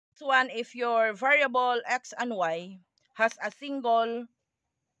one, if your variable x and y has a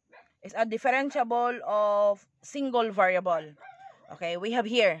differentiable of single variable. Okay, we have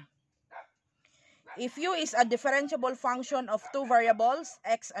here, if u is a differentiable function of two variables,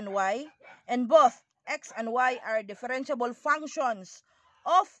 x and y, and both x and y are differentiable functions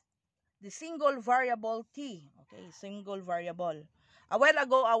of the single variable t. Okay, single variable. A while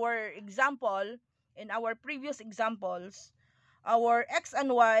ago, in our previous examples, our x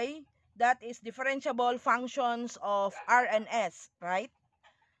and y, that is differentiable functions of r and s, right?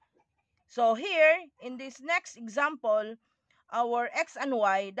 So here, in this next example, our x and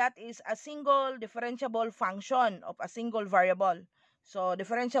y, that is a single differentiable function of a single variable. So,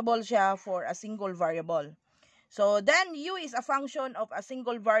 differentiable siya for a single variable. So, then u is a function of a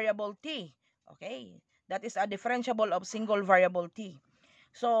single variable t. Okay? That is a differentiable of single variable t.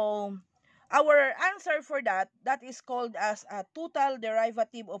 So, our answer for that is called as a total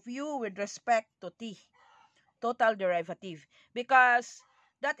derivative of u with respect to t. Total derivative. Because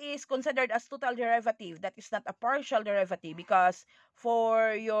that is considered as total derivative. That is not a partial derivative because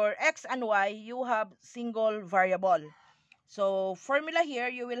for your x and y, you have single variable. So, formula here,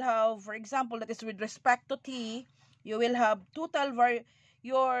 you will have, for example, that is with respect to t, you will have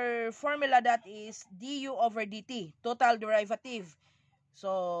your formula that is du over dt, total derivative.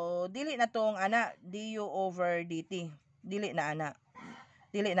 So, dili na tong ana, du over dt. Dili na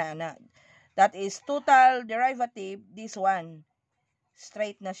ana. That is total derivative, this one.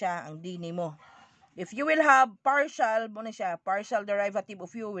 Straight na siya ang d nimo. If you will have partial, mo na siya, partial derivative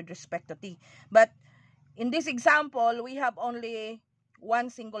of u with respect to t. But in this example, we have only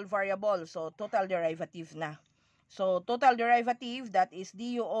one single variable. So, total derivative na. So, total derivative, that is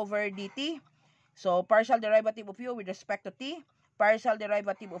du over dt. So, partial derivative of u with respect to t. Partial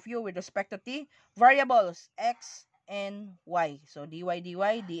derivative of u with respect to t. Variables, x and y. So, dy,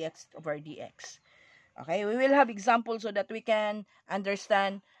 dx over dx. Okay, we will have examples so that we can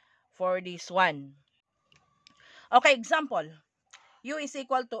understand for this one. Okay, example. U is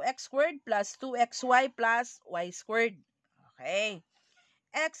equal to x squared plus 2xy plus y squared. Okay.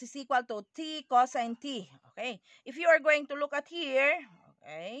 X is equal to t cosine t. Okay. If you are going to look at here,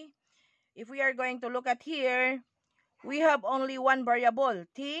 okay, if we are going to look at here, we have only one variable,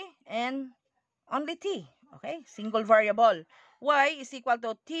 t, and only t. Okay, single variable. Y is equal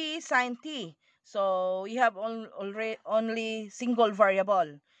to t sine t. So, we have only single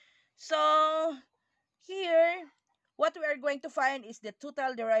variable. So, here, what we are going to find is the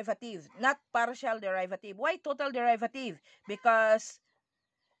total derivative, not partial derivative. Why total derivative? Because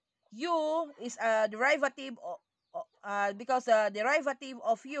u is a derivative because the derivative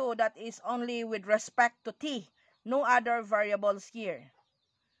of u, that is only with respect to t. No other variables here.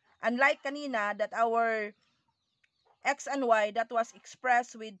 Unlike kanina, that our x and y, that was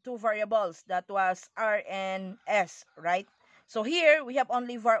expressed with two variables, that was r and s, right? So here, we have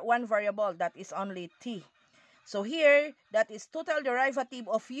only one variable, that is only t. So here, that is total derivative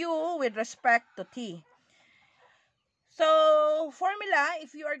of u with respect to t. So, formula,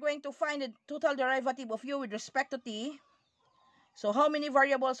 if you are going to find the total derivative of u with respect to t, so how many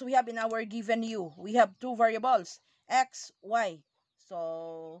variables we have in our given u? We have two variables, x, y.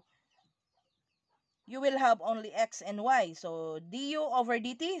 So, you will have only x and y. So, du over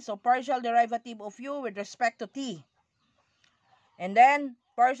dt, so partial derivative of u with respect to t. And then,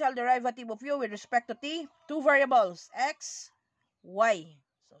 partial derivative of u with respect to t, two variables, x, y.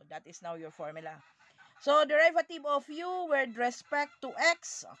 So, that is now your formula. So, derivative of u with respect to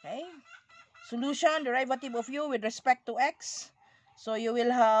x, okay? Solution, derivative of u with respect to x. So, you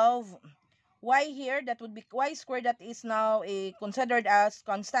will have y here, that would be y squared, that is now considered as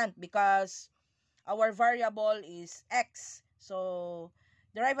constant because our variable is x. So,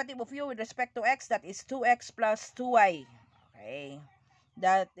 derivative of u with respect to x, that is 2x plus 2y. Okay.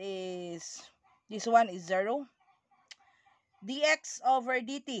 That is, this one is 0. dx over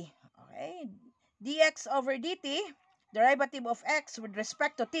dt. Okay. dx over dt, derivative of x with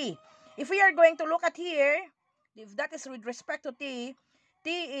respect to t. If we are going to look at here, if that is with respect to t,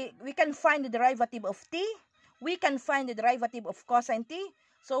 we can find the derivative of t. We can find the derivative of cosine t.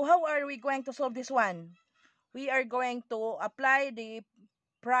 So, how are we going to solve this one? We are going to apply the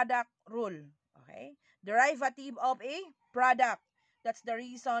product rule. Okay? Derivative of a product. That's the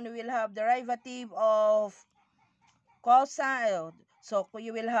reason we will have derivative of cosine. So,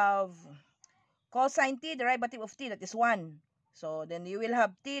 you will have cosine t, derivative of t, that is 1. So, then you will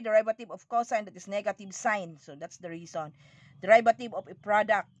have t, derivative of cosine, that is negative sign. So, that's the reason. Derivative of a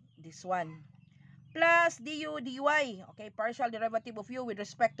product, this one. Plus du dy. Okay, partial derivative of u with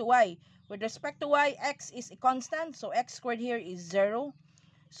respect to y. With respect to y, x is a constant. So, x squared here is 0.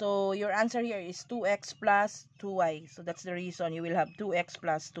 So your answer here is 2x plus 2y. So that's the reason you will have 2x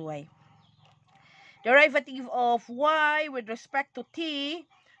plus 2y. Derivative of y with respect to t,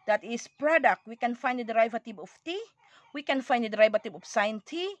 that is product. We can find the derivative of t. We can find the derivative of sine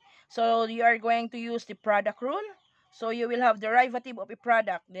t. So you are going to use the product rule. So you will have derivative of a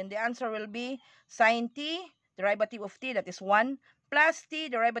product. Then the answer will be sine t, derivative of t, that is 1, plus t,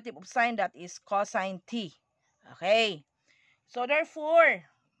 derivative of sine, that is cosine t. Okay. So therefore,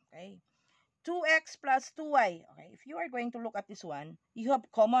 okay, 2x plus 2y. Okay, if you are going to look at this one, you have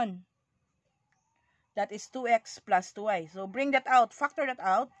common. That is 2x plus 2y. So bring that out, factor that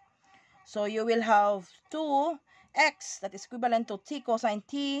out. So you will have 2x, that is equivalent to t cosine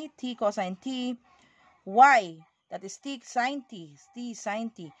t, y, that is t sine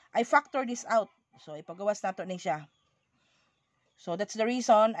t, I factor this out. So ipagawas nato ni siya. So that's the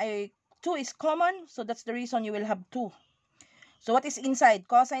reason 2 is common. So that's the reason you will have 2. So what is inside?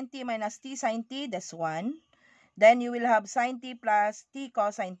 Cosine t minus t sine t, that's 1. Then you will have sine t plus t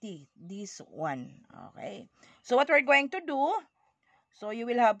cosine t, this 1. Okay. So what we're going to do, so you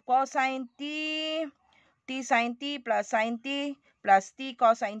will have cosine t, t sine t plus sine t plus t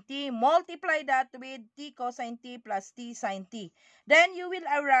cosine t. Multiply that with t cosine t plus t sine t. Then you will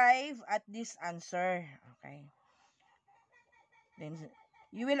arrive at this answer. Okay. Then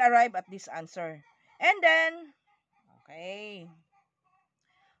you will arrive at this answer. And then, okay,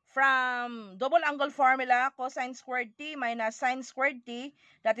 from double angle formula, cosine squared t minus sine squared t,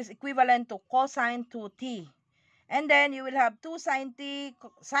 that is equivalent to cosine 2t. And then you will have 2 sine t,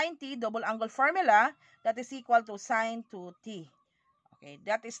 double angle formula, that is equal to sine 2t. Okay,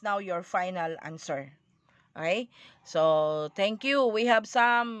 that is now your final answer. Okay, so thank you. We have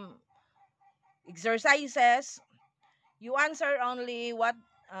some exercises. You answer only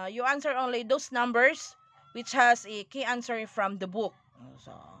those numbers which has a key answer from the book.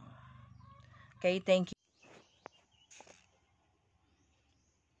 So, okay, thank you.